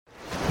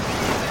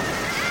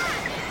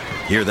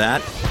Hear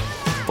that?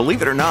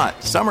 Believe it or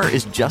not, summer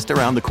is just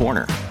around the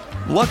corner.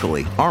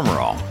 Luckily, Armor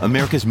All,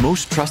 America's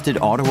most trusted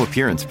auto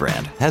appearance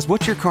brand, has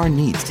what your car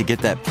needs to get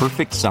that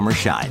perfect summer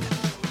shine.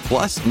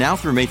 Plus, now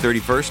through May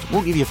 31st,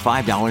 we'll give you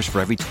 $5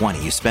 for every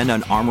 $20 you spend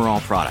on Armor All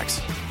products.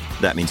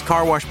 That means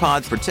car wash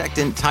pods,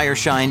 protectant, tire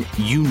shine,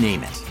 you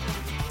name it.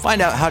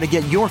 Find out how to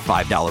get your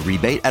 $5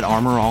 rebate at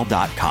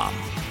armorall.com.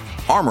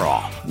 Armor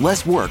All,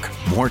 less work,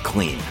 more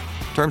clean.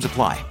 Terms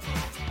apply.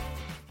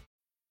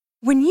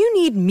 When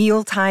you need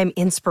mealtime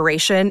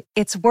inspiration,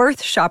 it's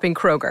worth shopping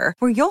Kroger,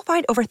 where you'll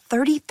find over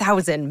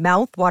 30,000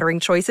 mouth-watering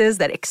choices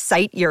that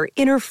excite your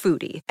inner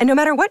foodie. And no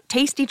matter what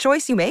tasty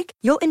choice you make,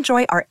 you'll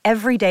enjoy our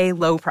everyday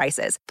low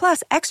prices,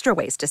 plus extra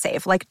ways to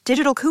save, like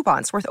digital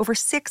coupons worth over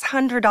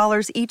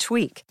 $600 each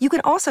week. You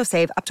can also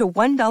save up to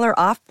 $1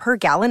 off per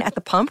gallon at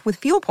the pump with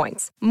fuel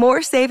points.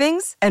 More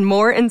savings and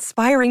more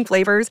inspiring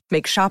flavors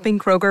make shopping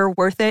Kroger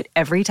worth it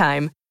every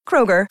time.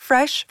 Kroger,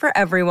 fresh for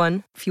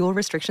everyone. Fuel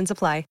restrictions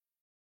apply.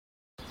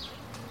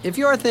 If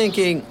you're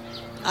thinking,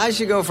 I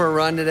should go for a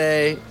run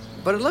today,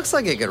 but it looks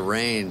like it could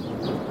rain,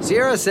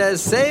 Sierra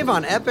says save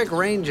on epic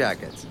rain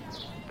jackets.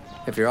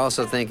 If you're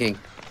also thinking,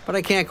 but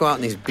I can't go out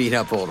in these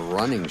beat-up old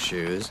running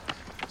shoes,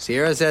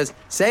 Sierra says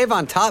save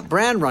on top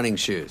brand running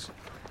shoes.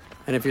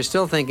 And if you're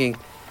still thinking,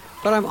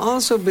 but I'm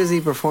also busy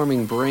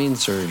performing brain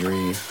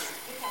surgery,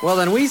 well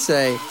then we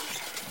say,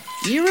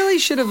 you really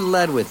should have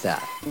led with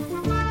that.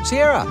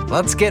 Sierra,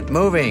 let's get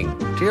moving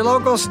to your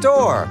local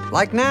store,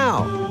 like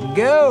now.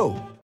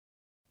 Go!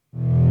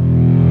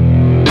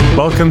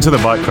 Welcome to the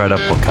Bike Radar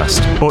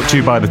podcast, brought to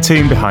you by the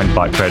team behind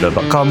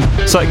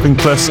BikeRadar.com, Cycling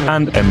Plus,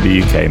 and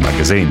MBUK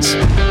magazines.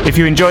 If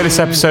you enjoy this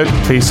episode,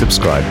 please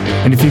subscribe.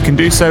 And if you can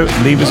do so,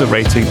 leave us a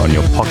rating on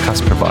your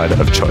podcast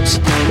provider of choice.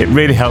 It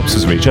really helps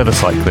us reach other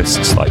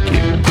cyclists like you.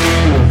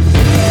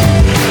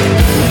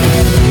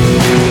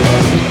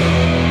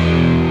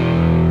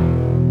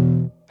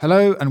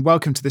 Hello, and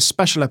welcome to this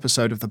special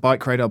episode of the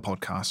Bike Radar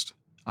podcast.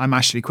 I'm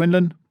Ashley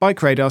Quinlan,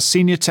 Bike Radar's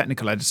Senior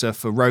Technical Editor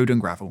for Road and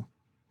Gravel.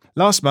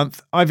 Last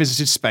month, I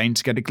visited Spain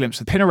to get a glimpse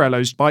of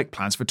Pinarello's bike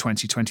plans for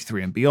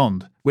 2023 and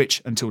beyond,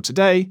 which, until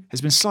today, has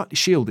been slightly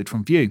shielded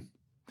from view.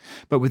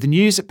 But with the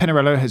news that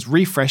Pinarello has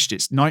refreshed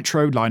its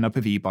Nitro lineup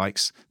of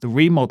e-bikes, the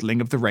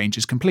remodelling of the range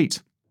is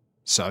complete.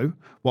 So,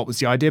 what was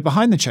the idea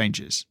behind the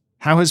changes?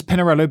 How has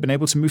Pinarello been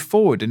able to move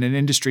forward in an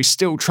industry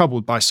still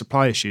troubled by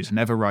supply issues and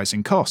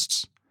ever-rising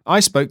costs? I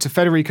spoke to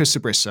Federico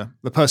Sbrissa,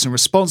 the person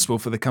responsible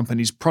for the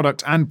company's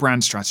product and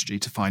brand strategy,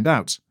 to find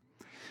out.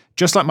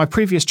 Just like my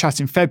previous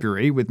chat in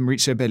February with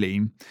Maurizio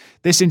Bellin,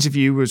 this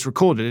interview was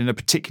recorded in a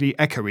particularly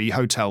echoey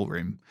hotel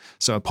room,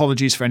 so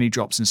apologies for any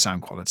drops in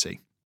sound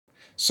quality.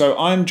 So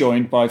I'm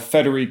joined by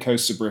Federico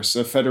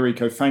Sbrissa.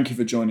 Federico, thank you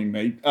for joining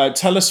me.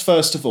 Tell us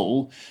first of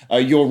all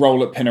your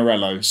role at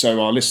Pinarello, so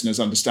our listeners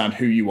understand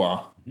who you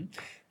are.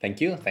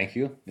 Thank you.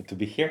 Good to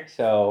be here.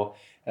 So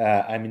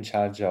I'm in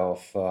charge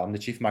of, I'm the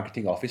Chief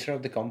Marketing Officer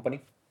of the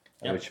company.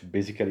 Yep. Which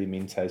basically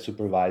means I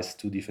supervise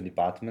two different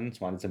departments.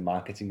 One is the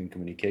marketing and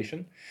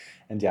communication,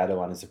 and the other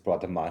one is the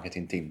product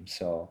marketing team.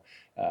 So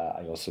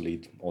I also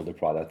lead all the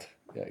product,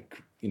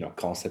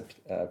 concept,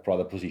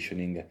 product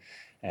positioning,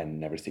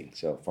 and everything.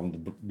 So from the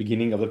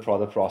beginning of the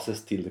product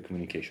process till the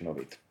communication of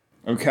it.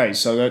 Okay,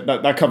 so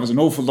that covers an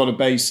awful lot of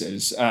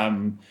bases.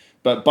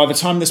 But by the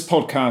time this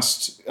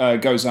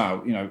podcast goes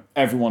out,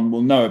 everyone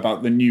will know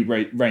about the new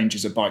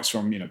ranges of bikes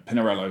from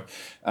Pinarello,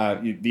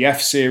 the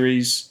F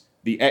series,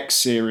 the X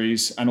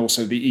series, and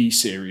also the E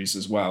series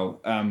as well.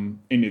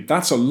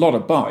 That's a lot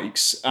of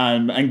bikes,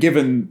 and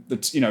given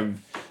that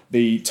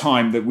the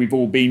time that we've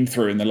all been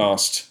through in the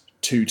last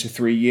 2 to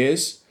 3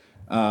 years,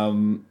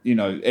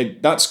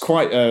 that's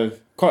quite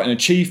an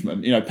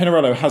achievement.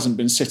 Pinarello hasn't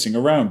been sitting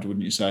around,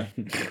 wouldn't you say?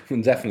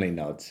 Definitely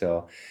not.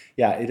 So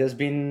yeah, it has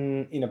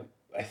been.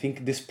 I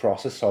think this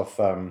process of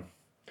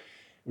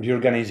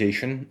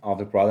reorganization of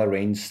the product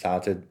range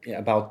started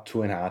about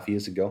 2.5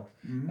 years ago.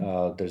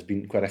 Mm-hmm. There's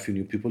been quite a few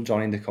new people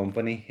joining the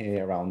company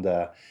around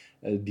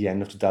the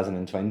end of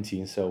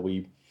 2020. So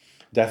we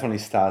definitely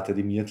started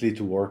immediately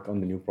to work on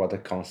the new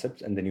product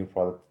concepts and the new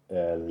product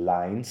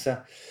lines.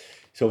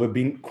 So we've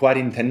been quite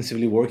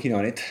intensively working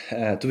on it.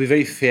 To be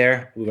very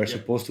fair, we were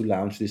supposed to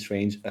launch this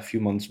range a few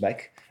months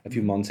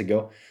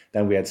ago.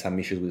 Then we had some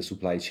issues with the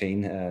supply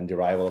chain and the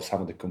arrival of some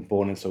of the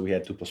components, so we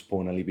had to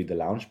postpone a little bit the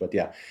launch. But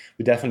yeah,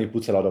 we definitely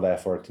put a lot of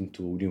effort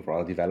into new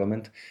product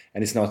development,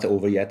 and it's not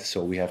over yet.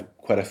 So we have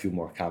quite a few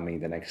more coming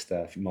in the next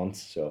few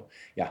months. So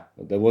yeah,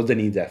 there was the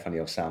need definitely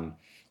of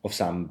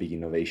some big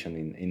innovation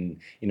in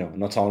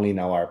not only in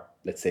our,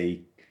 let's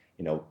say,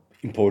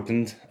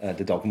 important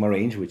the Dogma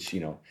range, which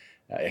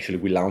actually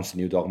we launched a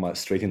new Dogma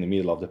straight in the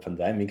middle of the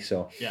pandemic,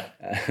 so yeah.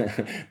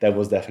 That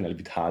was definitely a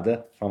bit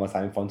harder from a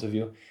time point of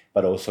view.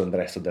 But also in the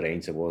rest of the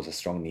range, there was a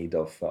strong need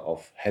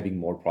of having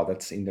more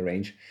products in the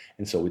range,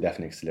 and so we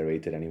definitely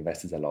accelerated and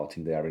invested a lot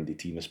in the R&D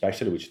team,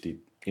 especially, which did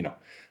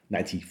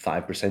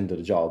 95% of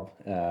the job.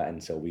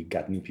 And so we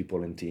got new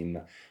people in team,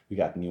 we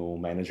got new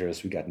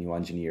managers, we got new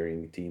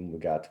engineering team, we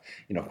got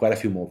quite a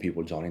few more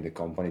people joining the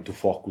company to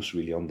focus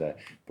really on the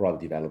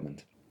product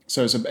development.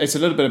 So it's a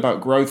little bit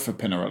about growth for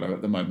Pinarello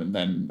at the moment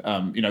then,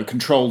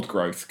 controlled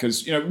growth.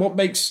 Because, what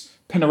makes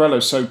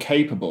Pinarello so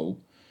capable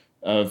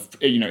of,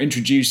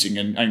 introducing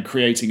and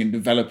creating and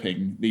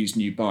developing these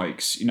new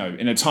bikes,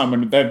 in a time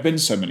when there have been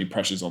so many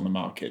pressures on the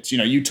market.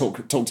 You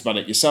talked about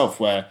it yourself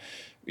where,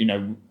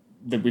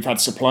 that we've had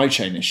supply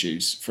chain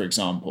issues, for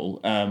example.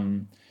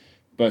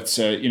 It's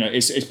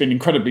been an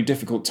incredibly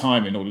difficult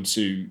time in order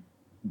to,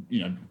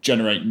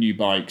 generate new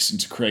bikes and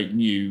to create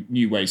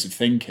new ways of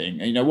thinking.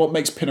 And, what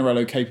makes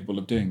Pinarello capable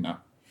of doing that?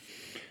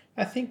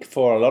 I think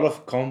for a lot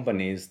of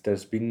companies,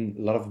 there's been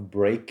a lot of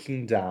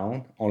breaking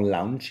down on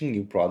launching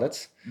new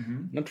products,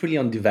 not really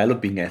on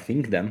developing, I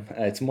think, them.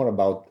 It's more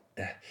about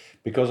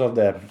because of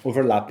the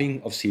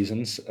overlapping of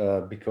seasons,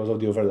 because of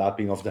the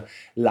overlapping of the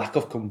lack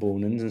of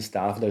components and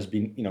stuff. There's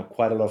been,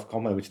 quite a lot of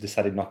companies which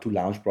decided not to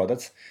launch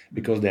products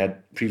because they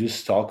had previous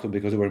stock or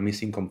because they were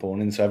missing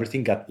components. So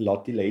everything got a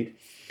lot delayed.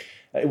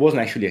 It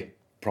wasn't actually a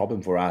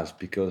problem for us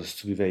because,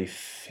 to be very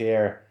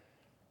fair,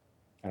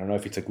 I don't know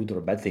if it's a good or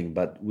a bad thing,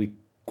 but we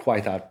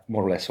quite are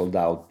more or less sold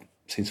out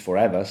since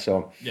forever.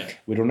 So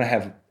we don't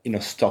have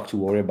stock to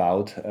worry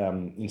about.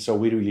 And so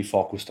we really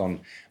focused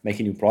on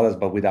making new products,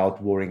 but without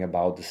worrying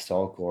about the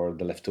stock or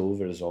the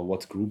leftovers or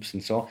what groups.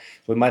 And so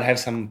we might have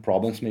some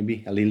problems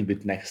maybe a little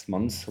bit next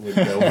month with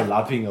the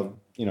overlapping of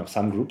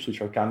some groups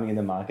which are coming in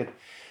the market.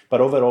 But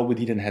overall, we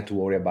didn't have to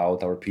worry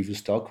about our previous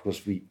stock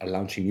because we are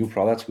launching new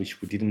products, which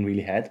we didn't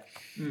really had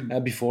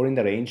before in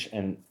the range.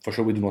 And for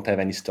sure, we do not have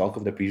any stock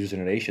of the previous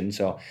generation.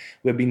 So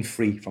we've been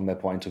free from that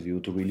point of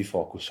view to really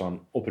focus on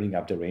opening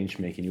up the range,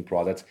 making new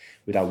products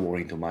without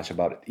worrying too much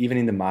about it. Even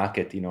in the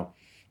market,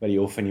 very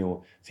often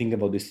you think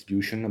about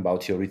distribution,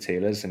 about your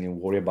retailers, and you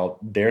worry about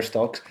their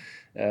stocks.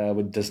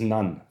 There's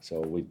none.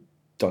 So we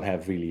don't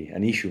have really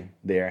an issue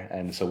there.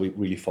 And so we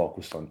really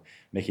focused on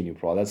making new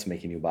products,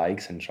 making new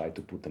bikes, and try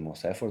to put the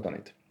most effort on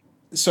it.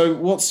 So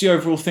what's the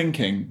overall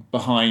thinking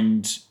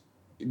behind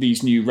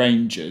these new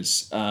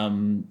ranges?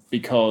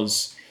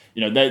 Because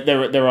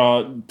there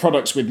are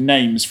products with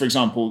names, for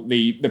example,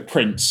 the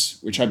Prince,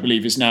 which I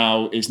believe is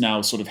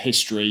now sort of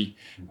history,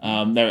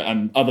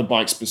 and other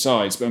bikes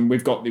besides. And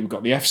we've got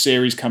the F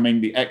series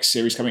coming, the X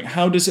series coming.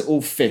 How does it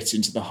all fit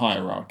into the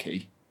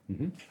hierarchy?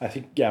 I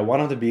think,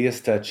 one of the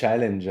biggest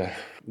challenge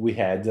we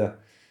had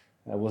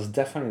was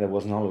definitely there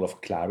was not a lot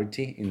of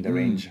clarity in the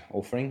range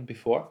offering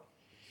before.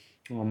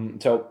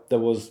 So there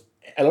was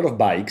a lot of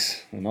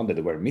bikes, not that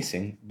they were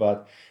missing,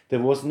 but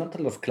there was not a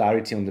lot of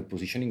clarity on the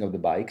positioning of the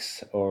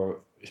bikes, or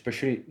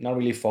especially not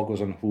really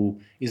focus on who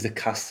is the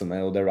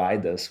customer or the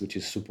riders, which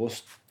is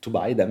supposed to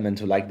buy them and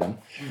to like them.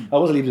 That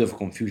was a little bit of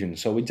confusion.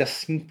 So we just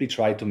simply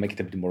tried to make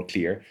it a bit more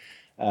clear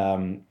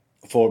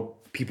for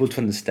people to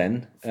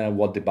understand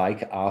what the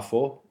bike are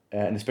for,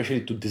 and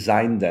especially to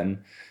design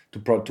them,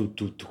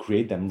 to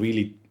create them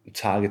really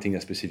targeting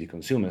a specific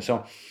consumer.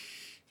 So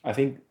I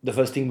think the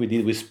first thing we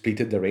did, we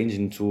split the range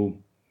into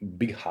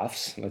big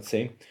halves, let's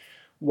say.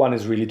 One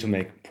is really to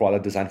make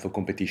product design for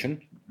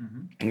competition.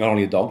 Not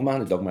only the dogma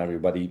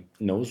everybody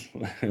knows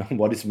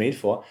what it's made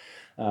for.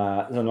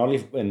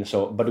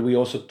 But we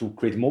also to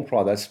create more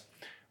products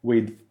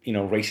with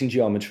racing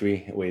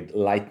geometry, with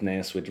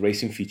lightness, with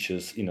racing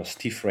features,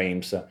 stiff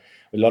frames, with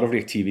a lot of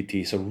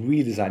reactivity. So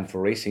really designed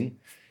for racing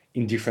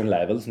in different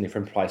levels, in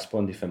different price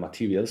point, different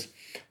materials,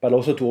 but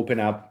also to open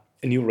up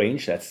a new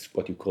range. That's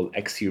what you call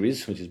X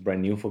series, which is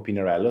brand new for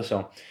Pinarello.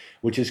 So,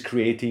 which is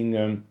creating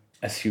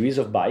a series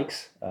of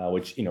bikes,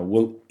 which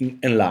will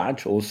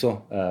enlarge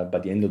also by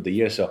the end of the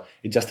year. So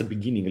it's just a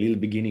little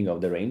beginning of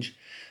the range,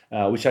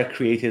 which are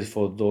created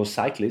for those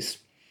cyclists.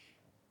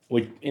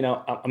 Which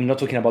I'm not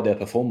talking about their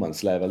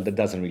performance level, that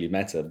doesn't really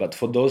matter. But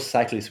for those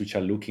cyclists which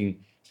are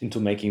looking into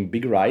making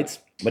big rides,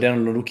 but they're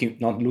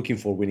not looking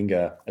for winning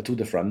a Tour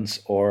de France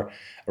or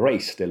a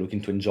race. They're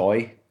looking to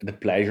enjoy the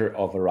pleasure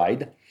of a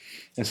ride.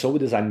 And so we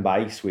design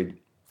bikes with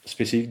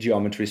specific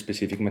geometry,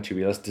 specific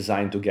materials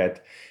designed to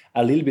get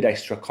a little bit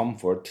extra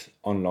comfort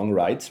on long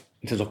rides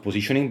in terms of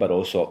positioning, but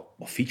also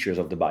features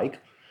of the bike.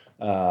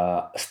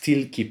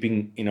 Still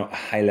keeping a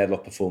high level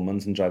of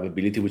performance and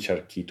drivability, which are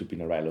key to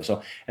Pinarello. So,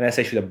 and that's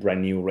actually a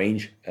brand new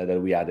range that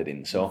we added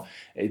in. So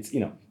it's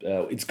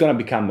it's gonna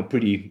become a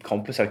pretty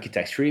complex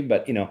architecture,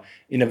 but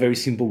in a very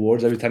simple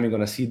words, every time you're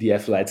gonna see the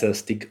F letter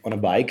stick on a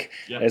bike,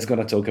 it's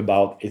gonna talk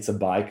about it's a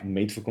bike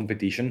made for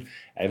competition.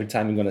 Every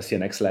time you're gonna see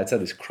an X letter,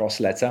 this cross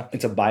letter,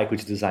 it's a bike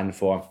which is designed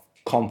for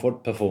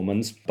comfort,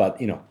 performance, but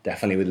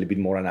definitely with a little bit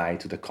more an eye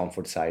to the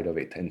comfort side of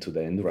it and to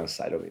the endurance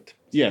side of it.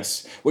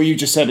 Yes. Well, you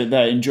just said it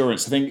there,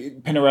 endurance. I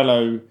think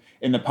Pinarello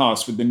in the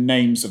past, with the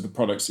names of the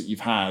products that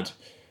you've had,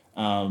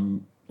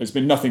 there's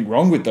been nothing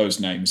wrong with those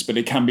names, but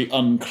it can be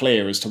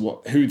unclear as to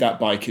who that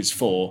bike is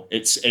for.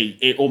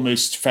 It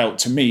almost felt,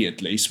 to me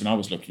at least, when I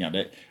was looking at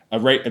it,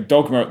 a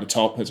Dogma at the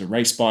top as a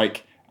race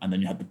bike, and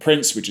then you had the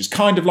Prince, which is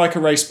kind of like a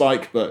race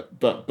bike,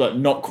 but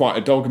not quite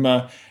a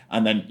Dogma.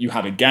 And then you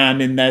had a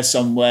GAN in there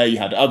somewhere. You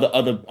had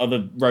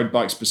other road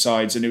bikes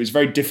besides, and it was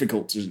very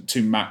difficult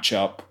to match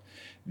up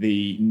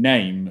the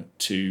name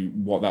to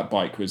what that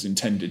bike was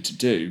intended to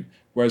do.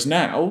 Whereas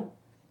now,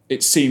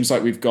 it seems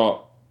like we've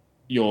got,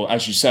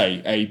 as you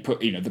say,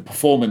 the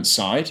performance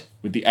side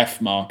with the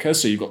F marker.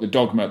 So you've got the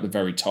Dogma at the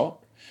very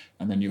top,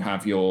 and then you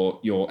have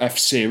your F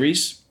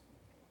series,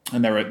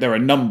 and there are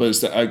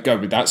numbers that go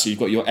with that. So you've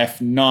got your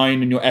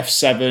F9 and your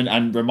F7,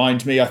 and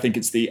remind me, I think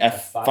it's the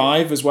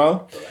F5 as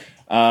well.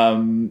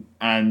 And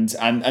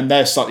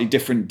they're slightly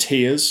different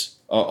tiers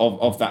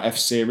of that F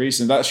series,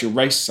 and that's your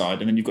race side,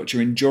 and then you've got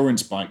your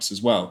endurance bikes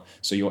as well.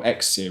 So your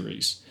X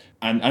series,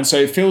 and so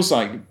it feels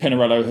like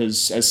Pinarello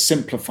has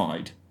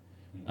simplified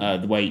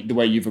the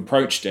way you've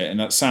approached it, and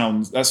that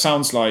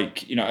sounds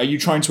like, are you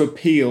trying to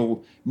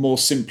appeal more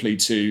simply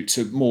to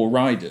more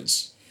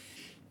riders?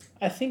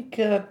 I think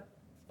the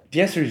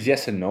answer is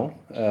yes and no.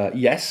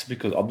 Yes,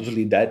 because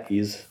obviously that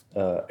is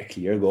a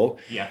clear goal.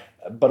 Yeah.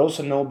 But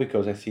also no,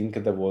 because I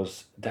think there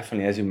was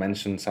definitely, as you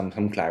mentioned,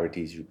 some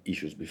clarity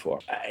issues before.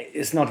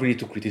 It's not really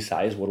to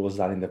criticize what was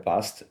done in the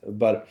past,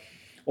 but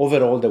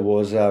overall there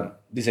was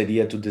this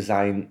idea to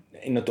design,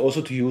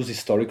 also to use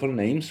historical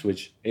names,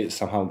 which is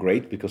somehow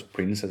great because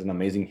Prince has an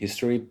amazing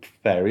history,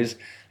 Paris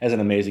has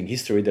an amazing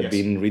history. They've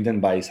been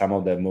ridden by some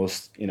of the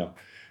most,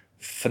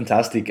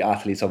 fantastic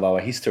athletes of our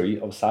history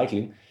of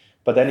cycling.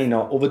 But then,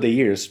 over the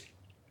years,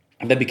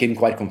 that became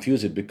quite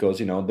confusing because,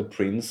 the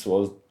Prince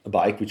was a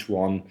bike which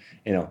won,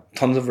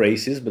 tons of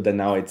races, but then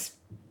now it's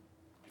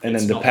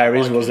then the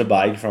Paris was the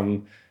bike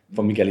from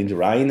Miguel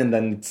Indurain, and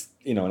then it's,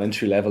 an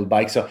entry-level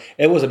bike. So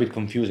it was a bit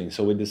confusing.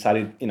 So we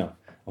decided,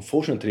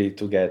 unfortunately,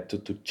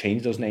 to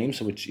change those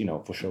names, which,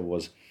 for sure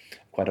was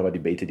quite a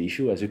debated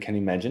issue, as you can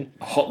imagine.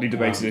 A hotly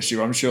debated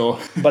issue, I'm sure.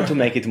 But to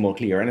make it more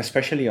clear, and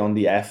especially on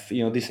the F,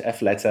 this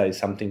F letter is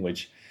something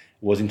which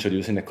was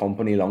introduced in the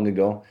company long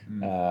ago.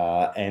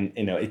 And,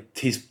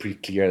 it is pretty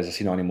clear as a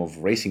synonym of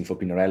racing for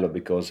Pinarello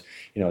because,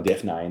 the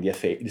F9, the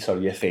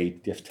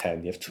F8, the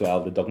F10, the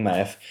F12, the Dogma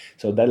F.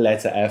 So that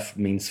letter F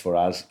means for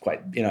us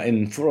quite,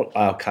 and for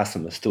our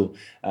customers too,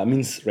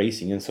 means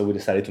racing. And so we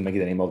decided to make it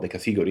the name of the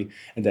category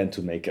and then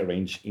to make a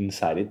range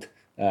inside it.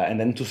 And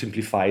then to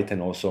simplify it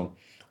and also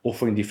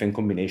offering different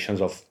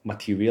combinations of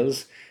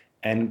materials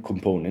and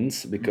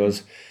components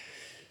because,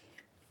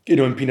 in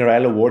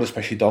Pinarello world,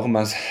 especially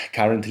Dogmas,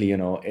 currently,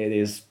 it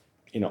is,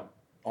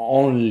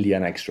 only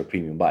an extra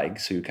premium bike.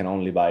 So you can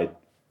only buy it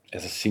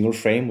as a single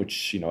frame,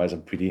 which, has a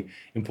pretty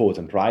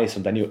important price.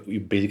 And then you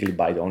basically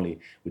buy it only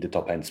with the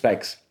top end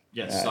specs.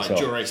 Yes, like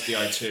Dura-Ace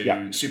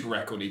Di2, Super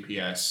Record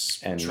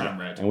EPS, and Tram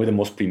Red. And with the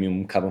most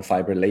premium carbon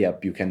fiber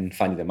layup you can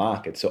find in the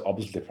market. So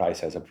obviously the price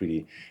has a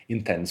pretty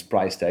intense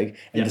price tag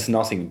and there's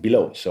nothing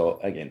below. So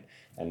again,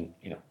 and,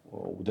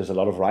 there's a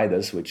lot of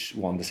riders which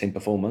want the same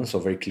performance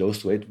or very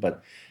close to it,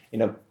 but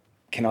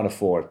cannot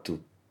afford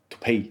to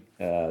pay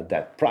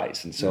that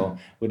price. And so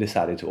we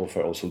decided to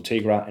offer also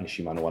Tegra and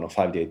Shimano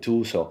 105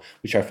 Di2, so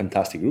which are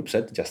fantastic group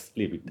set, just a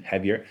little bit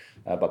heavier,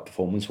 but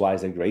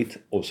performance-wise they're great.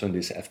 Also in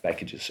these F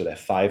packages, so the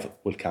F5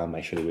 will come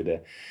actually with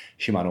the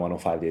Shimano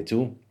 105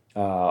 Di2.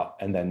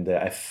 And then the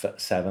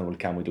F7 will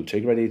come with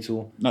Ultegra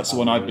Di2. That's the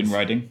one I've been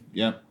riding,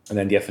 yeah. And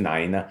then the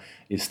F9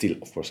 is still,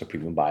 of course, a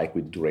premium bike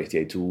with Dura-Ace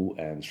Di2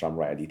 and SRAM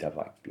Adita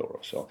Explorer.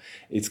 So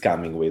it's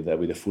coming with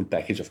a full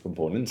package of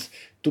components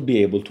to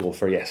be able to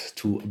offer,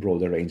 to a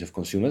broader range of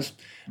consumers,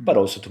 but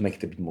also to make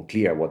it a bit more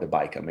clear what the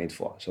bike are made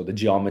for. So the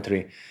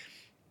geometry,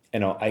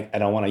 I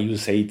don't want to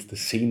say it's the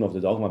same of the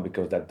Dogma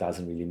because that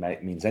doesn't really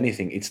means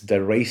anything. It's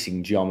the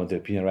racing geometry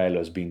Pinarello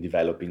has been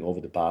developing over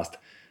the past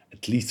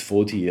at least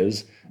 40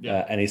 years,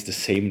 and it's the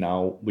same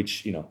now,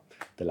 which,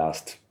 the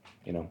last,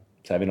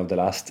 7 of the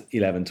last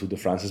 11 Tour de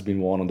France has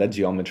been won on that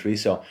geometry.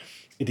 So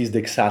it is the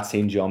exact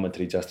same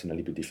geometry, just in a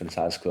little bit different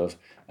size curve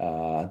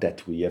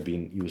that we have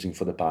been using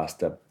for the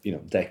past,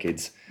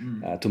 decades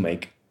to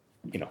make,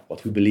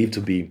 what we believe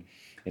to be,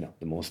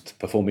 the most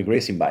performing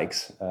racing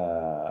bikes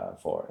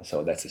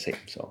so that's the same.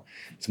 So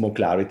it's more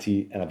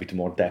clarity and a bit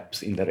more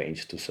depth in the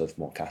range to serve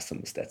more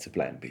customers. That's the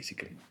plan,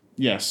 basically.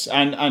 Yes,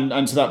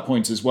 and to that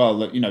point as well,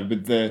 that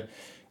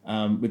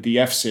with the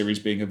F series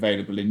being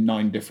available in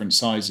 9 different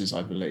sizes,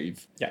 I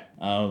believe. Yeah.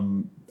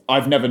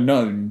 I've never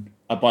known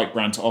a bike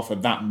brand to offer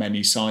that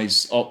many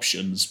size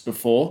options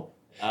before.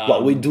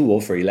 Well, we do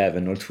offer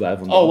 11 or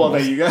 12. Well,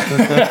 there you go.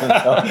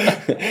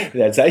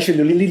 That's actually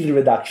a little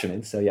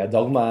reduction. So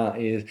Dogma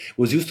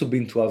was used to be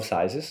in 12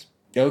 sizes.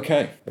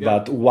 Okay.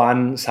 But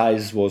one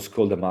size was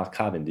called the Mark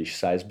Cavendish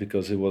size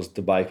because it was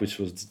the bike which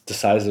was the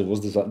size that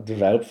was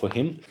developed for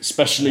him.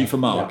 Especially for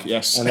Mark,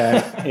 yes. And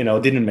then,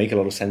 didn't make a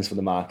lot of sense for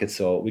the market,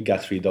 so we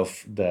got rid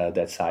of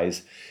that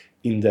size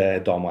in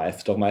the Dogma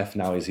F. Dogma F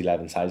now is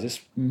 11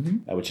 sizes,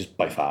 which is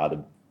by far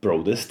the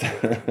broadest.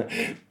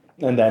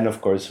 And then,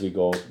 of course, we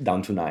go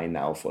down to 9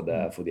 now for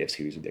the F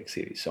series with the X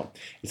series. So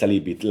it's a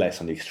little bit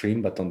less on the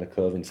extreme, but on the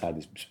curve inside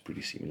is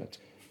pretty similar.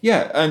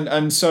 Yeah,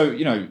 and so,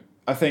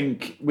 I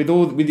think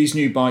with these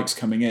new bikes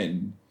coming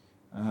in,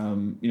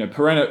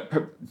 Pirelli's,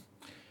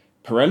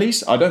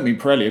 I don't mean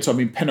Pirelli, I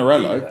mean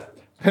Pinarello. Yeah.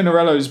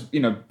 Pinarello's,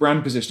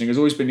 brand positioning has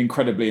always been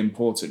incredibly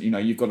important.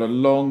 You've got a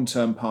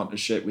long-term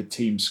partnership with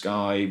Team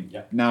Sky,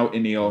 now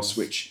Ineos,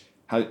 which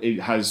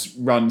has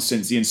run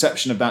since the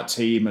inception of that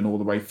team and all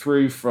the way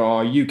through. For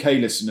our UK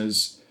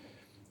listeners,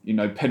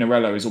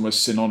 Pinarello is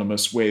almost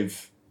synonymous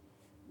with,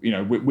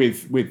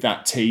 with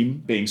that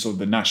team being sort of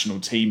the national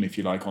team, if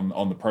you like,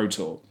 on the Pro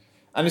Tour.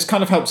 And it's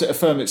kind of helped it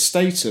affirm its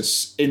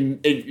status in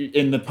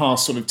the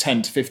past sort of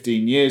 10 to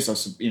 15 years, I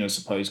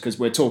suppose, because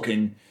we're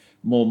talking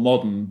more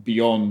modern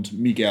beyond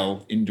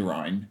Miguel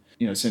Indurain,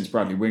 since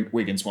Bradley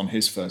Wiggins won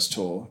his first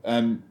tour.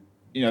 I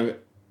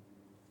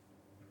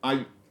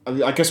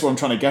guess what I'm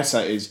trying to get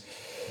at is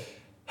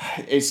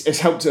it's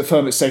helped to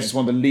affirm its status as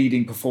one of the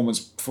leading performance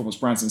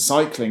brands in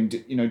cycling.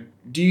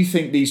 Do you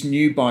think these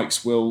new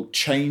bikes will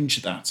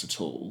change that at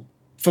all,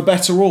 for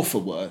better or for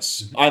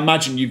worse? I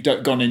imagine you've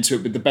gone into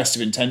it with the best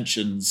of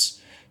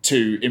intentions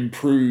to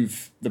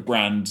improve the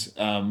brand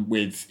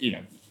with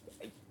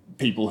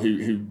people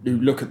who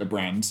look at the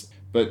brand.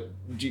 But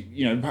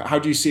how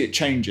do you see it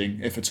changing,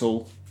 if at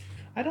all?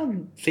 I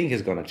don't think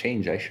it's going to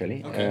change,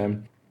 actually. Okay.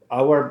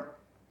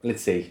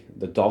 Let's say,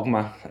 the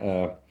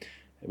Dogma,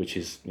 which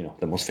is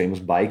the most famous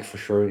bike for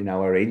sure in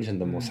our range,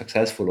 and the most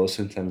successful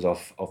also in terms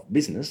of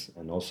business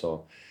and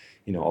also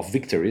of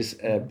victories,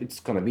 it's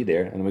going to be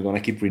there, and we're going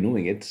to keep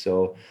renewing it.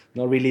 So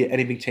not really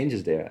any big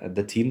changes there.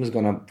 The team is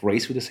going to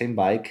race with the same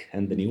bike,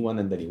 and the new one,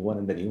 and the new one,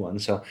 and the new one.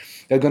 So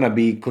there's going to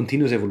be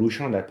continuous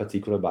evolution on that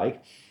particular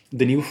bike.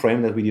 The new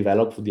frame that we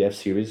developed for the F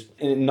Series,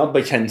 not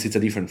by chance it's a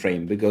different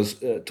frame, because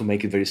to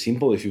make it very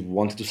simple, if you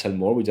wanted to sell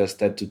more, we just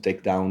had to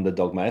take down the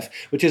Dogma F,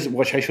 which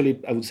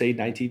actually I would say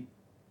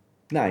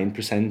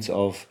 99%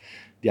 of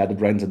the other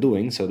brands are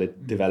doing. So they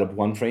develop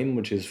one frame,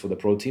 which is for the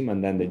Pro team,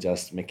 and then they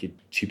just make it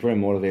cheaper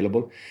and more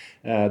available.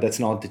 That's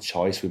not the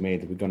choice we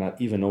made. We're going to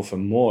even offer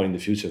more in the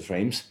future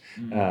frames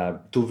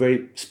to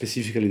very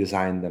specifically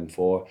design them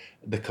for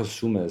the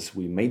consumers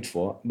we made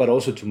for, but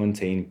also to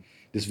maintain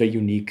this very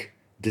unique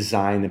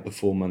design and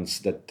performance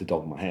that the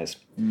Dogma has.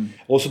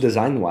 Also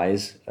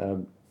design-wise,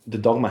 the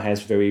Dogma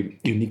has very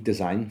unique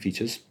design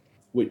features,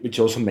 which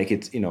also make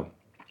it,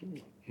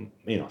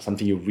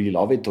 something you really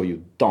love it or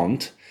you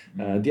don't.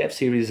 The F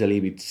Series is a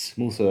little bit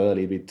smoother, a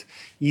little bit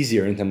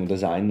easier in terms of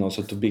design,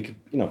 also to make it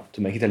a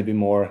little bit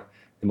more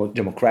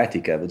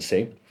democratic, I would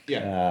say.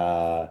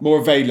 Yeah. More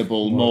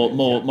available,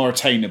 more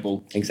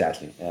attainable.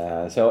 Exactly.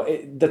 So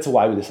that's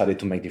why we decided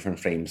to make different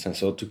frames, and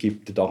so to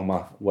keep the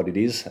Dogma what it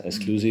is,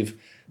 exclusive,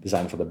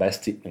 designed for the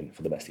best team,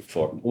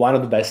 for one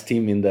of the best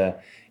team in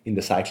the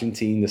cycling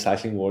team, the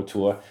Cycling World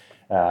Tour,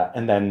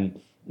 and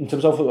then in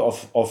terms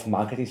of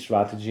marketing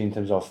strategy, in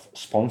terms of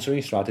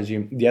sponsoring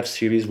strategy, the F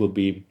Series will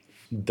be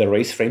the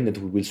race frame that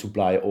we will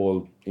supply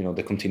all,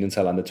 the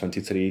Continental Under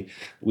 23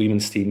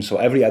 women's team. So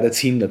every other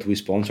team that we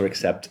sponsor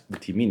except the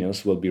Team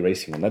Ineos will be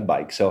racing on that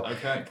bike. So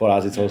for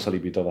us, it's also a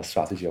little bit of a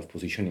strategy of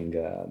positioning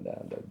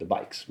the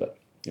bikes. But,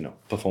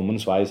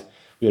 performance-wise,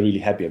 we are really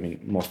happy. I mean,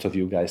 most of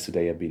you guys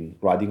today have been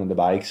riding on the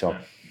bike. So,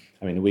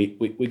 I mean, we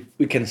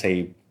can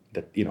say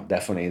that,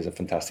 definitely is a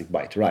fantastic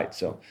bike to ride.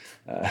 So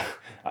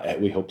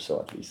we hope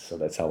so, at least. So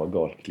that's our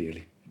goal,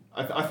 clearly.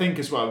 I think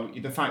as well,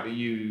 the fact that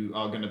you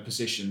are going to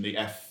position the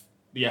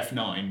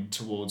F9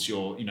 towards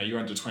your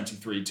under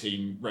 23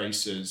 team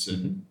racers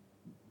and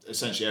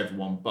essentially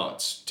everyone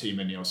but Team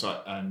Ineos,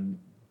 and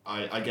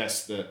I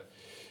guess that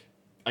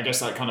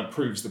kind of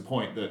proves the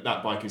point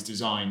that bike is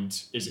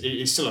designed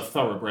is still a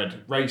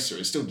thoroughbred racer.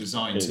 It's still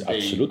designed to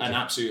be an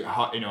absolute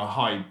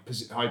high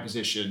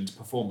positioned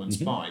performance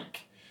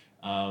bike.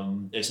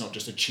 It's not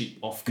just a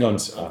cheap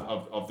offcut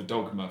of the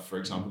Dogma, for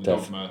example.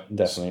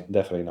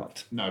 Definitely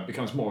not. No, it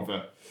becomes more of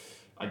a,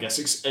 I guess,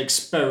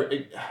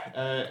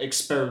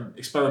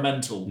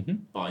 experimental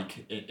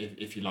bike,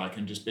 if you like,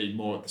 and just be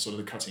more at the sort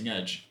of the cutting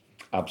edge.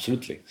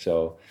 Absolutely.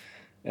 So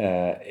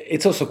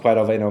it's also quite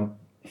of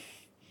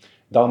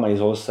Dogma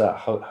is also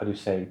how do you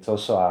say? It's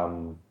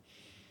also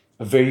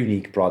a very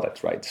unique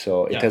product, right?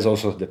 So it has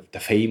also the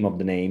fame of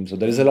the name. So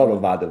there is a lot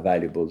of other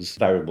variables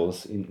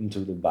into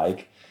the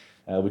bike.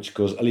 Which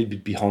goes a little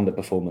bit beyond the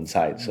performance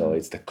side. So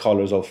it's the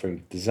colors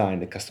offering,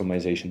 design, the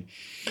customization.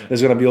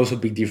 There's going to be also a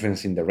big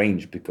difference in the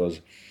range because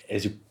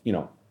as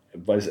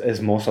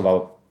most of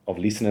our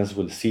listeners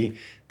will see,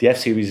 the F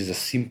Series is a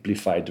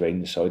simplified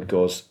range. So it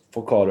goes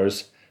for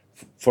colors,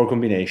 for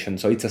combination.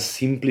 So it's a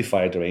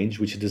simplified range,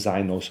 which is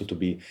designed also to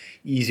be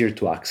easier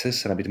to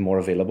access and a bit more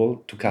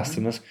available to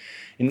customers.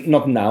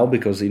 Not now,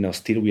 because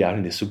still we are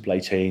in the supply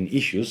chain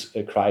issues,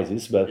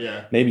 crisis, but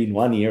maybe in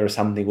 1 year or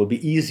something will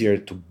be easier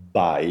to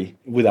buy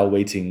without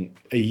waiting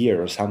a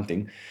year or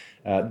something.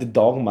 The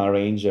Dogma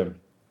range,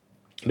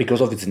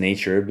 because of its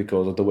nature,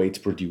 because of the way it's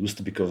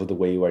produced, because of the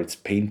way where it's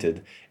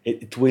painted,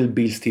 it will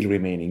be still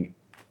remaining,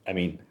 I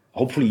mean,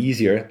 hopefully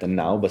easier than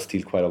now, but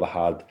still quite of a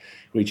hard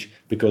reach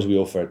because we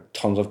offer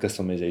tons of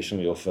customization,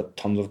 we offer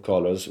tons of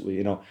colors.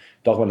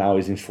 Dogma now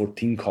is in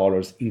 14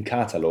 colors in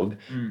catalog.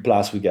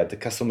 Plus we get the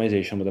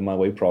customization with the My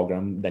Way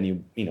program.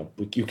 Then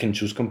you can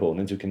choose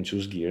components, you can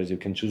choose gears, you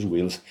can choose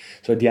wheels.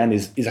 So at the end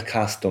is a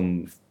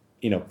custom,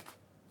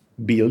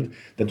 build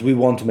that we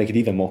want to make it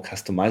even more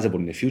customizable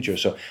in the future.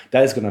 So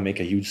that is going to make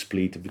a huge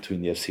split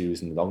between the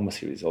F-Series and the Dogma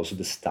series. Also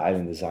the style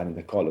and design and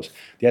the colors.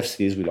 The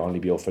F-Series will only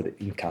be offered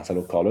in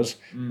catalog colors.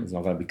 There's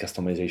not going to be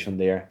customization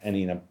there.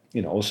 And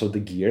also the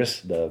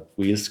gears, the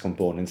wheels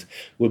components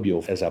will be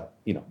offered as a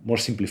more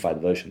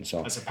simplified version.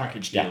 So as a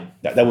package deal.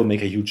 Yeah, that will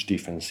make a huge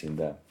difference in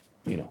the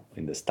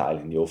in the style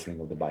and the offering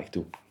of the bike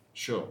too.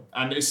 Sure,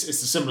 and it's a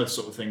similar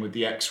sort of thing with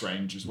the X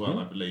range as well.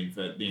 I believe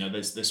that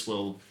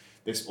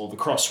this or the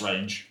cross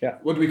range. Yeah.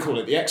 What do we call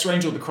it? The X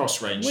range or the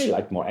cross range? We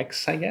like more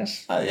X, I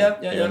guess. Yeah.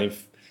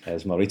 If,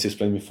 as Maurizio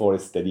explained before,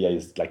 the idea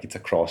is like it's a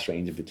cross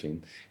range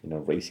between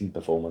racing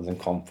performance and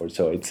comfort.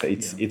 So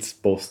it's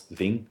both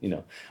thing.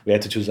 We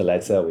had to choose a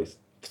letter. We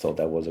thought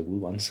that was a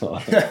good one. So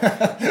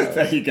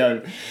there you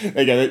go.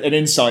 An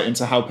insight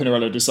into how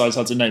Pinarello decides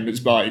how to name its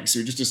bikes.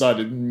 We just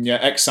decided,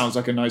 X sounds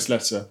like a nice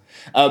letter.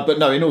 But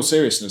no, in all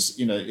seriousness,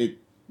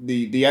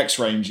 the X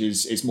range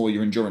is more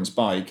your endurance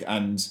bike,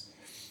 and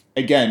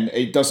again,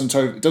 it doesn't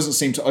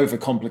seem to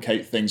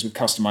overcomplicate things with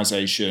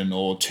customization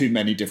or too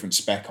many different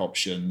spec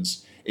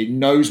options. It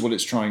knows what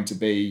it's trying to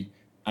be,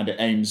 and it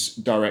aims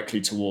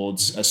directly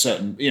towards a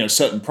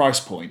certain price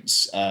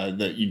points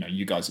that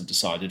you guys have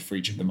decided for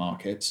each of the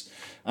markets,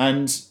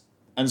 and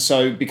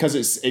so because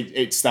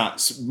it's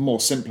that more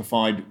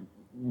simplified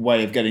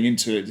way of getting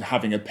into it,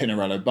 having a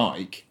Pinarello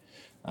bike.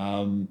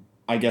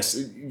 I guess,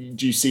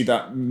 do you see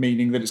that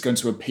meaning that it's going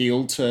to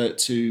appeal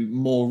to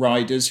more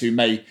riders who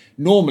may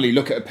normally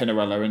look at a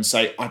Pinarello and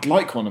say, I'd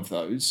like one of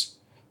those,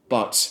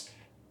 but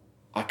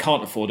I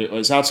can't afford it, or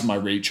it's out of my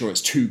reach, or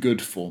it's too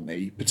good for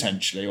me,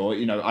 potentially, or,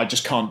 I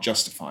just can't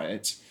justify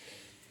it.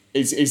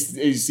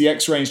 Is the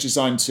X-Range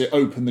designed to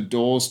open the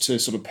doors to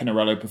sort of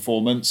Pinarello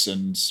performance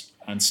and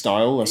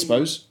style, I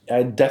suppose?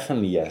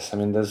 Definitely, yes. I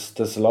mean,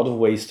 there's a lot of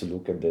ways to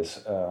look at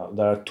this.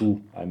 There are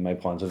two, in my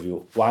point of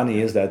view. One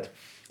is that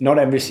not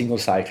every single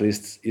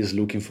cyclist is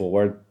looking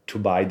forward to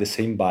buy the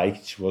same bike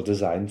which was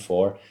designed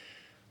for,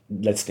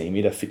 let's name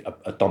it,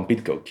 a Tom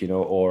Pidcock,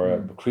 or a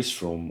Chris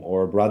Froome,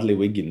 or Bradley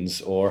Wiggins,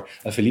 or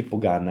a Filippo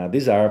Ganna.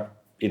 These are,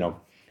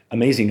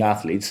 amazing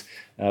athletes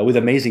with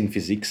amazing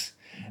physiques.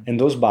 And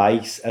those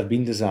bikes have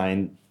been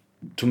designed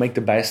to make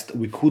the best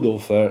we could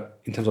offer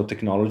in terms of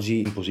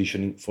technology and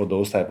positioning for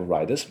those type of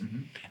riders.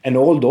 And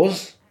all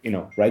those,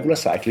 regular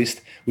cyclists,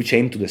 which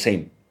aim to the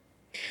same.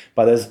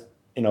 But there's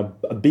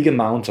a big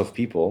amount of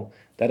people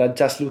that are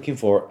just looking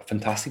for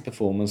fantastic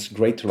performance,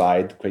 great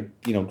ride,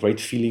 great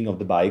feeling of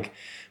the bike,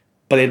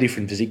 but they're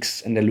different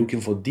physiques and they're looking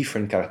for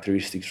different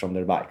characteristics from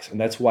their bikes. And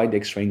that's why the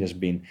X-Range has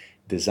been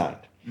designed.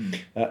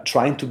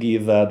 Trying to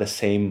give the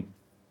same,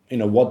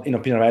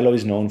 Pinarello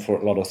is known for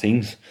a lot of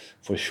things,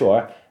 for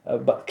sure,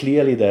 but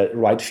clearly the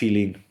ride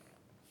feeling,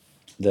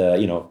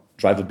 the,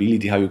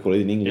 drivability, how you call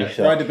it in English.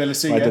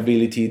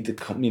 Rideability.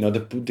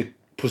 The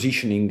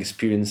positioning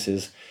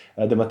experiences,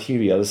 the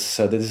materials,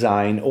 the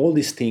design, all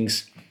these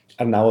things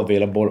are now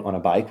available on a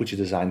bike which is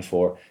designed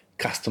for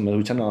customers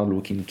which are now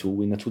looking to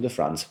win a Tour de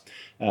France.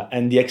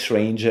 And the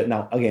X-Range,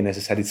 now again, as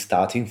I said, it's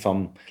starting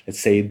from, let's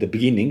say, the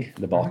beginning,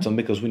 the bottom,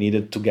 because we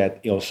needed to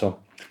get also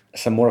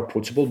some more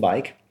approachable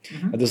bike.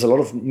 There's a lot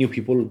of new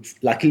people,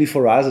 luckily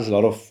for us, there's a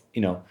lot of,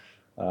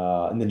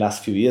 in the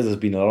last few years, there's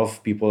been a lot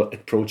of people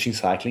approaching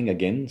cycling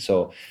again.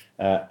 So,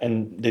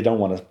 and they don't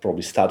want to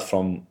probably start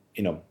from,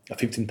 a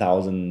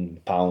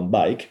 £15,000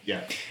 bike,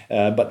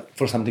 but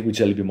for something which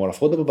is a little bit more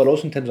affordable, but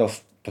also in terms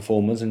of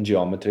performance and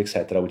geometry,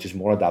 etc., which is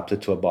more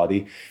adapted to a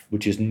body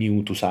which is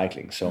new to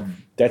cycling. So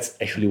that's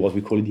actually what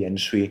we call the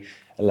entry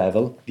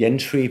level, the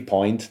entry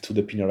point to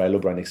the Pinarello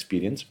brand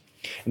experience.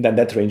 And then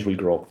that range will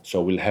grow.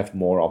 So we'll have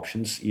more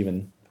options,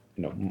 even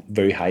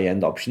very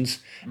high-end options,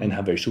 and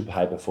have very super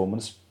high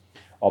performance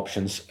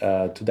options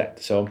to that.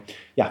 So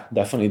yeah,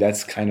 definitely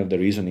that's kind of the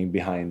reasoning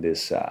behind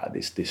this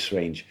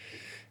range.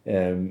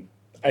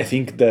 I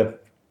think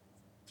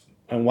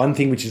and one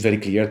thing which is very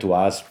clear to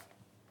us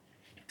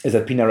is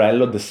that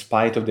Pinarello,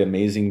 despite of the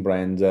amazing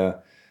brand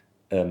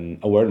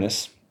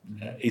awareness,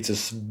 it's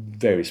a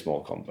very small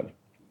company.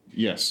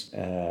 Yes.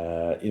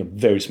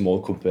 Very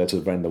small compared to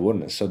the brand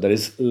awareness. So there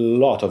is a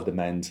lot of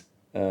demand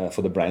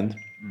for the brand,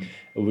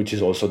 which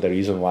is also the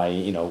reason why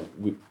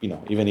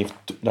even if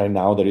right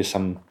now there is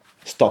some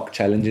stock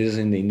challenges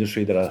in the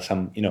industry, there are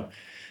some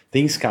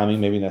things coming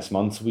maybe next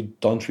month. We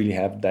don't really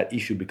have that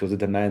issue because the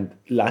demand,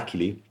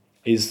 luckily,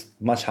 is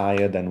much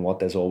higher than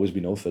what has always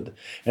been offered. And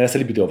that's a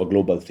little bit of a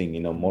global thing,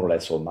 more or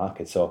less all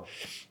markets. So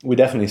we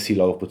definitely see a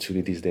lot of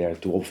opportunities there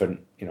to offer,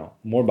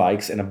 more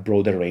bikes and a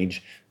broader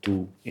range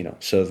to,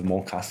 serve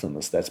more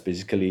customers. That's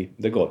basically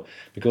the goal,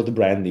 because the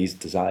brand is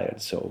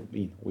desired. So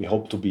we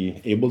hope to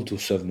be able to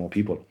serve more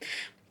people.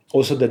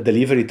 Also, the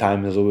delivery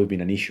time has always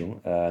been an issue,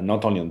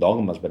 not only on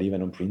Dogmas, but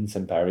even on Prince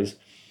and Paris.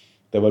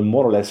 They were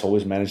more or less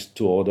always managed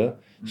to order,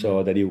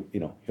 so that you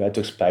had to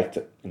expect,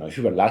 if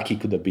you were lucky, it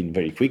could have been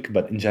very quick,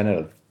 but in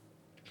general,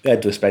 you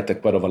had to expect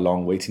quite of a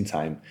long waiting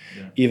time,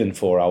 even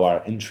for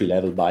our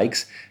entry-level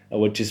bikes,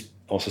 which is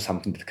also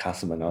something that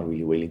customers are not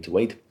really willing to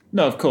wait.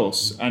 No, of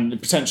course, and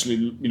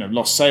potentially,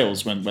 lost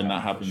sales when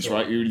that happens,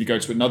 right? You really go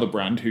to another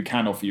brand who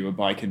can offer you a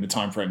bike in the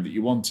time frame that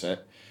you want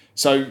it.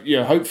 So,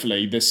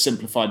 hopefully, this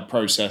simplified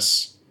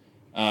process,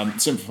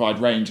 simplified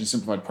range, and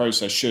simplified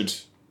process should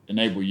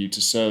enable you to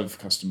serve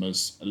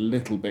customers a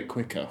little bit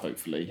quicker.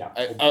 Hopefully,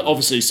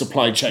 obviously,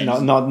 supply chain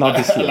not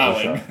this year,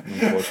 allowing. for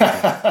sure,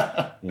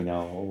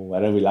 unfortunately.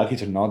 Whether we like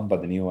it or not,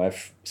 but the new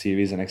F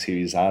series and X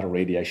series are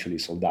already actually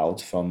sold out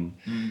from.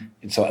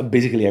 So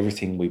basically,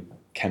 everything we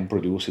can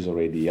produce is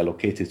already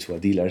allocated to a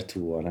dealer,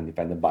 to an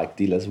independent bike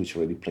dealers, which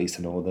already placed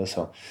an order.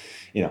 So,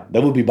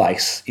 there will be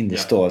bikes in the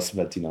stores,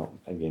 but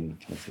again,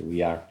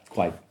 we are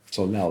quite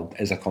sold out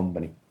as a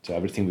company. So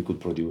everything we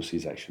could produce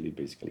is actually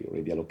basically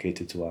already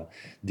allocated to a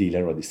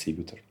dealer or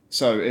distributor.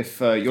 So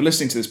if you're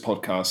listening to this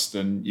podcast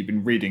and you've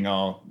been reading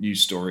our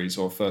news stories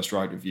or first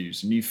ride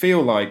reviews, and you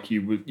feel like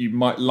you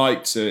might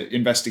like to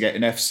investigate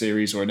an F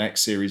series or an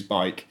X series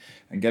bike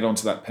and get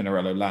onto that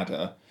Pinarello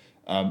ladder,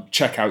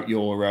 check out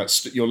your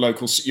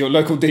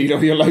local dealer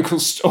or your local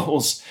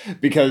stores,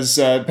 because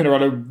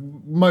Pinarello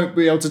won't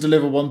be able to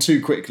deliver one too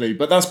quickly.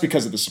 But that's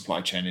because of the supply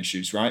chain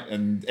issues, right?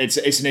 And it's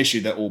an issue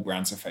that all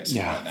brands are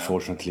facing right now.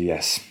 Fortunately,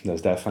 yes.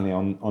 There's definitely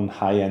on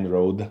high-end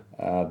road,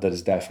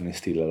 there's definitely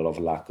still a lot of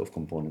lack of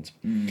components.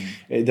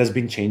 It has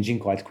been changing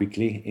quite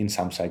quickly in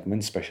some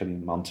segments, especially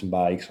in mountain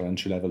bikes or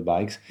entry-level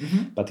bikes.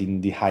 But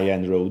in the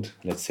high-end road,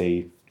 let's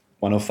say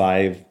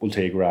 105,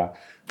 Ultegra,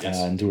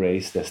 and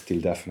Durace, there's still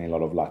definitely a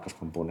lot of lack of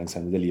components,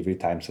 and the delivery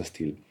times are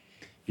still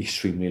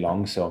extremely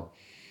long. So,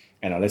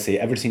 let's say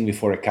everything we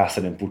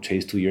forecasted and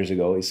purchased 2 years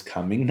ago is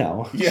coming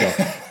now. So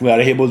we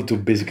are able to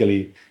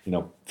basically,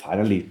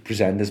 finally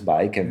present this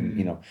bike,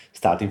 and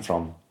starting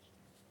from,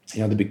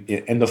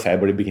 the end of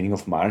February, beginning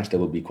of March, there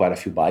will be quite a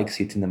few bikes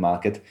hitting the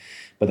market,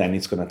 but then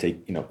it's going to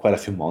take, quite a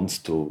few months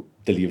to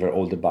deliver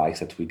all the bikes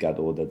that we got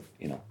ordered,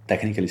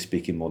 technically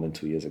speaking, more than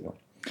 2 years ago.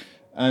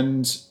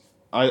 And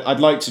I'd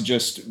like to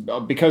just,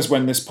 because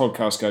when this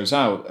podcast goes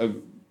out,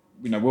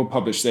 we'll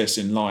publish this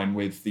in line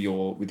with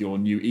your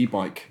new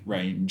e-bike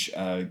range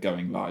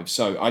going live.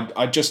 So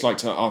I'd just like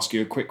to ask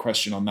you a quick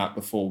question on that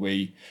before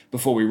we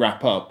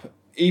wrap up.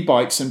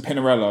 E-bikes and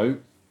Pinarello.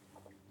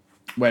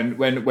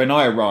 When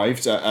I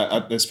arrived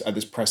at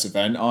this press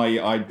event,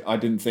 I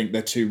didn't think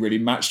the two really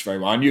matched very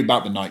well. I knew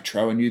about the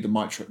Nitro. I knew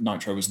the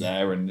Nitro was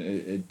there and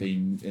it had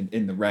been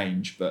in the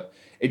range, but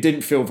it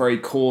didn't feel very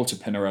core to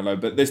Pinarello.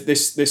 But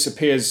this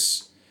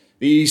appears,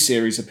 the E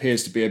series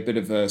appears to be a bit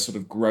of a sort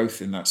of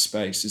growth in that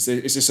space. Is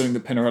this something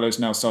that Pinarello is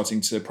now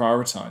starting to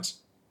prioritize?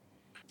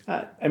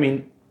 I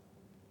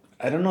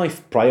don't know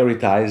if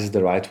prioritize is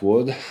the right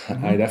word.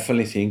 I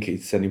definitely think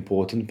it's an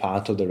important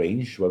part of the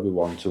range where we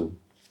want to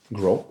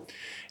grow.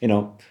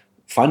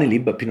 Finally,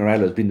 but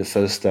Pinarello has been the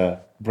first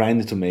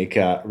brand to make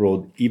a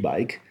road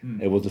e-bike.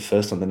 It was the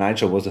first one. The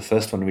Nitro was the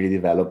first one really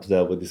developed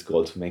with this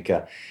goal to make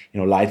a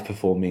light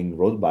performing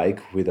road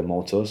bike with a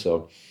motor.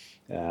 So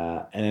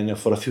and then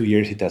for a few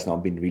years it has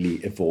not been really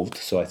evolved.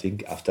 So I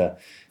think after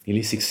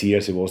nearly 6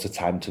 years it was the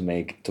time to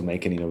make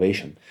an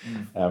innovation.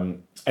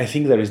 I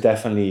think there is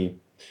definitely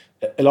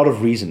a lot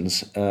of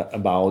reasons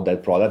about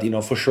that product.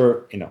 For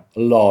sure, a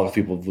lot of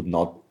people would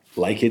not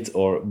like it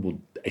or would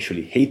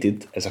actually hate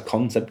it as a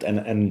concept,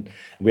 and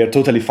we are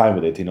totally fine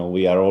with it.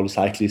 We are all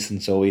cyclists,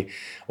 and so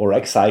or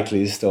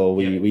ex-cyclists, so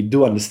we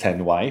do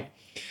understand why.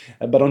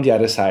 But on the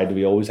other side,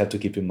 we always have to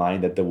keep in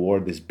mind that the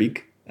world is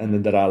big, and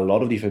that there are a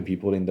lot of different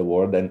people in the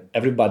world, and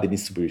everybody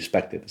needs to be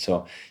respected.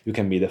 So you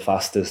can be the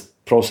fastest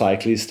pro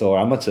cyclist or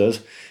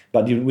amateurs,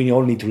 but we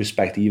all need to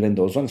respect even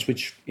those ones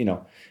which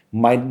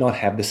might not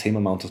have the same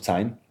amount of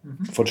time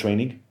for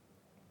training.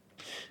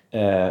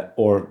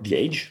 Or the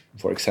age,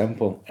 for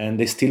example, and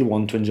they still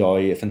want to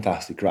enjoy a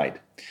fantastic ride.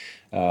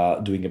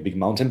 Doing a big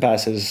mountain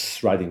passes,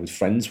 riding with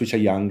friends which are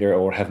younger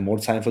or have more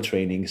time for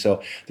training.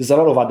 So there's a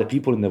lot of other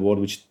people in the world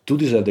which do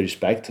deserve the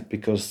respect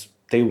because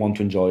they want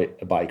to enjoy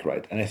a bike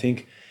ride. And I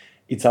think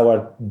it's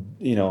our,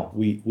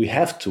 we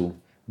have to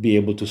be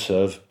able to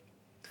serve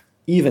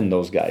even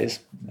those guys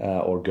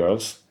or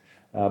girls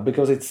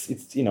because it's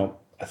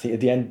I think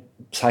at the end,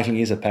 cycling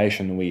is a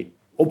passion we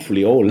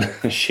hopefully all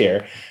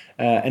share.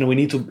 And we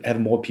need to have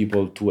more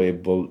people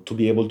to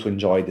be able to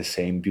enjoy the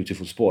same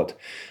beautiful sport.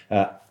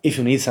 If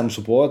you need some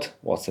support,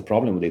 what's the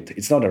problem with it?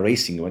 It's not a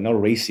racing. We're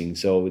not racing,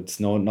 so it's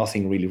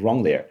nothing really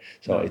wrong there.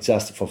 So it's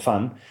just for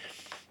fun.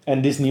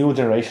 And this new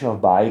generation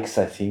of bikes,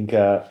 I think,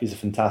 is a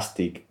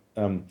fantastic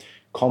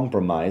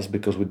compromise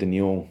because with the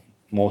new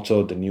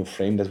motor, the new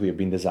frame that we have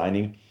been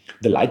designing,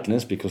 the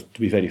lightness, because to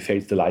be very fair,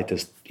 it's the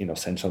lightest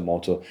central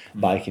motor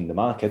bike in the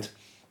market.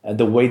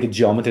 The way the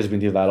geometry has been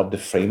developed, the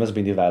frame has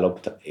been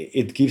developed,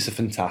 it gives a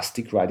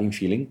fantastic riding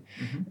feeling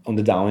on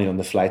the down and on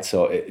the flat.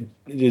 So it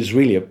is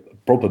really a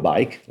proper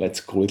bike,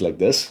 let's call it like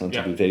this, and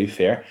to be very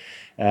fair.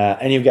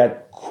 And you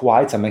get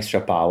quite some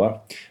extra power,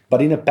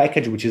 but in a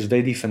package which is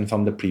very different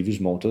from the previous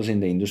motors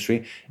in the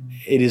industry.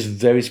 It is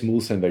very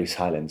smooth and very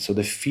silent. So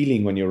the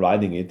feeling when you're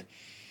riding it,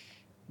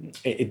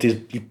 it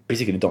is, you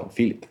basically don't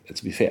feel it,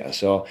 let's be fair.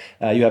 So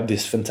you have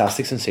this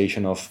fantastic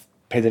sensation of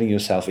pedaling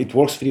yourself. It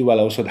works really well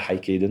also at high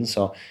cadence.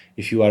 So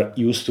if you are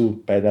used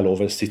to pedal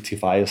over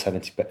 65 or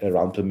 70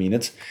 rounds per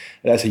minute,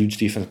 that's a huge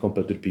difference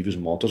compared to the previous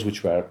motors,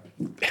 which were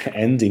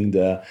ending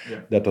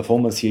the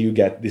performance. Here you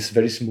get this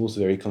very smooth,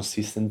 very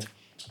consistent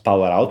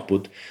power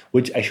output,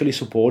 which actually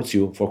supports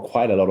you for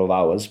quite a lot of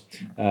hours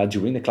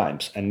during the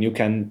climbs. And you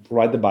can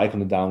ride the bike on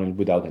the downhill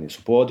without any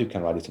support. You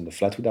can ride it on the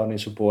flat without any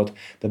support.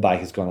 The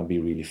bike is going to be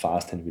really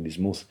fast and really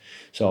smooth.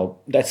 So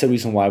that's the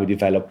reason why we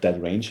developed that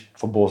range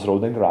for both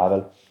road and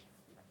gravel.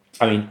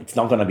 I mean, it's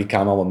not going to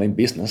become our main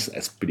business.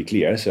 That's pretty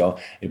clear. So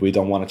if we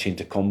don't want to change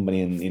the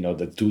company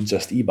and, do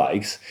just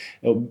e-bikes.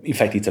 In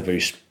fact, it's a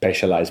very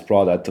specialized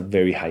product,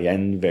 very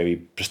high-end, very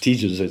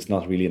prestigious. So it's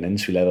not really an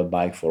entry-level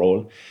bike for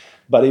all.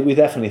 But we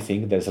definitely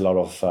think there's a lot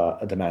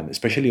of demand,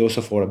 especially also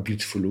for a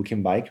beautiful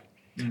looking bike.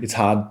 It's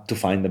hard to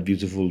find the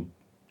beautiful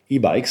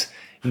e-bikes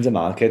in the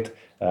market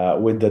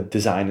with the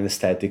design and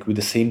aesthetic, with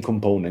the same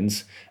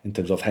components in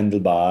terms of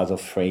handlebars, of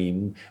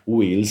frame,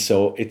 wheels.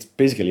 So it's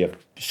basically a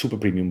super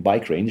premium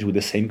bike range with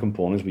the same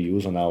components we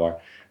use on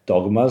our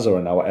Dogmas or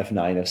on our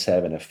F9,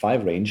 F7,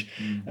 F5 range,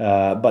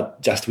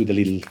 but just with a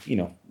little,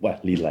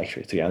 little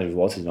actually, 300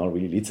 watts is not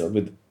really little,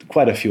 with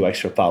quite a few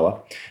extra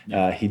power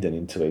hidden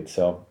into it.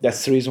 So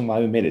that's the reason why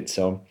we made it.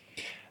 So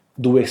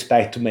do we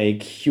expect to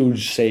make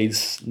huge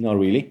sales? Not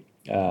really.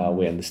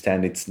 We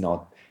understand it's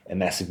not a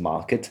massive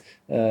market.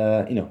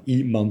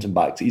 E-mountain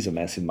bikes is a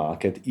massive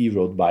market.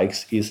 E-road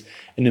bikes is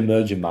an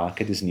emerging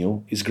market, is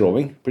new, is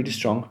growing pretty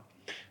strong,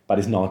 but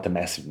it's not a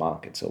massive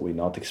market. So we're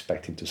not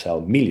expecting to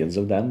sell millions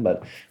of them,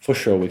 but for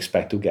sure we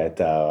expect to get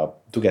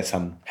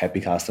some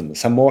happy customers,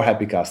 some more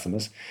happy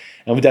customers,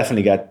 and we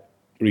definitely get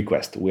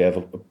requests. We have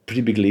a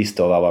pretty big list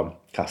of our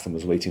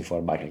customers waiting for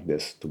a bike like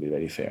this, to be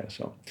very fair.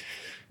 So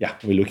yeah,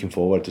 we're looking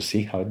forward to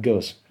see how it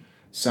goes.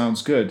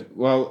 Sounds good.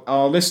 Well,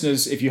 our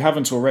listeners, if you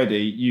haven't already,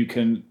 you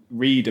can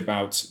read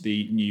about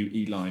the new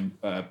E-Line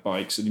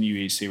bikes, the new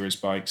E-Series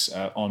bikes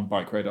on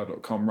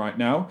bikeradar.com right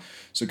now.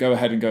 So go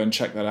ahead and go and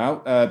check that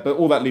out. But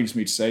all that leaves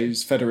me to say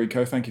is,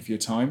 Federico, thank you for your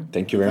time.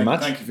 Thank you very much.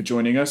 Thank you for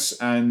joining us.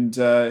 And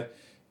I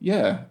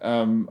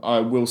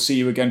will see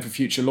you again for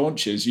future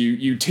launches.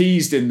 You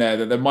teased in there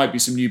that there might be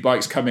some new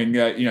bikes coming,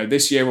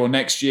 this year or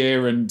next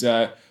year, and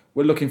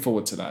we're looking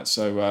forward to that.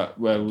 So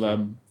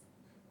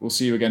we'll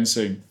see you again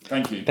soon.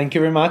 Thank you. Thank you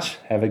very much.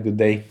 Have a good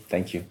day.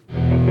 Thank you.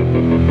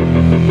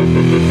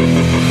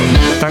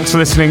 Thanks for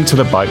listening to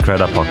the Bike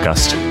Radar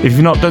podcast. If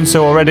you've not done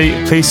so already,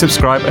 please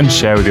subscribe and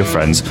share with your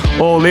friends,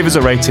 or leave us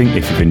a rating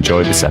if you've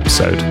enjoyed this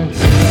episode.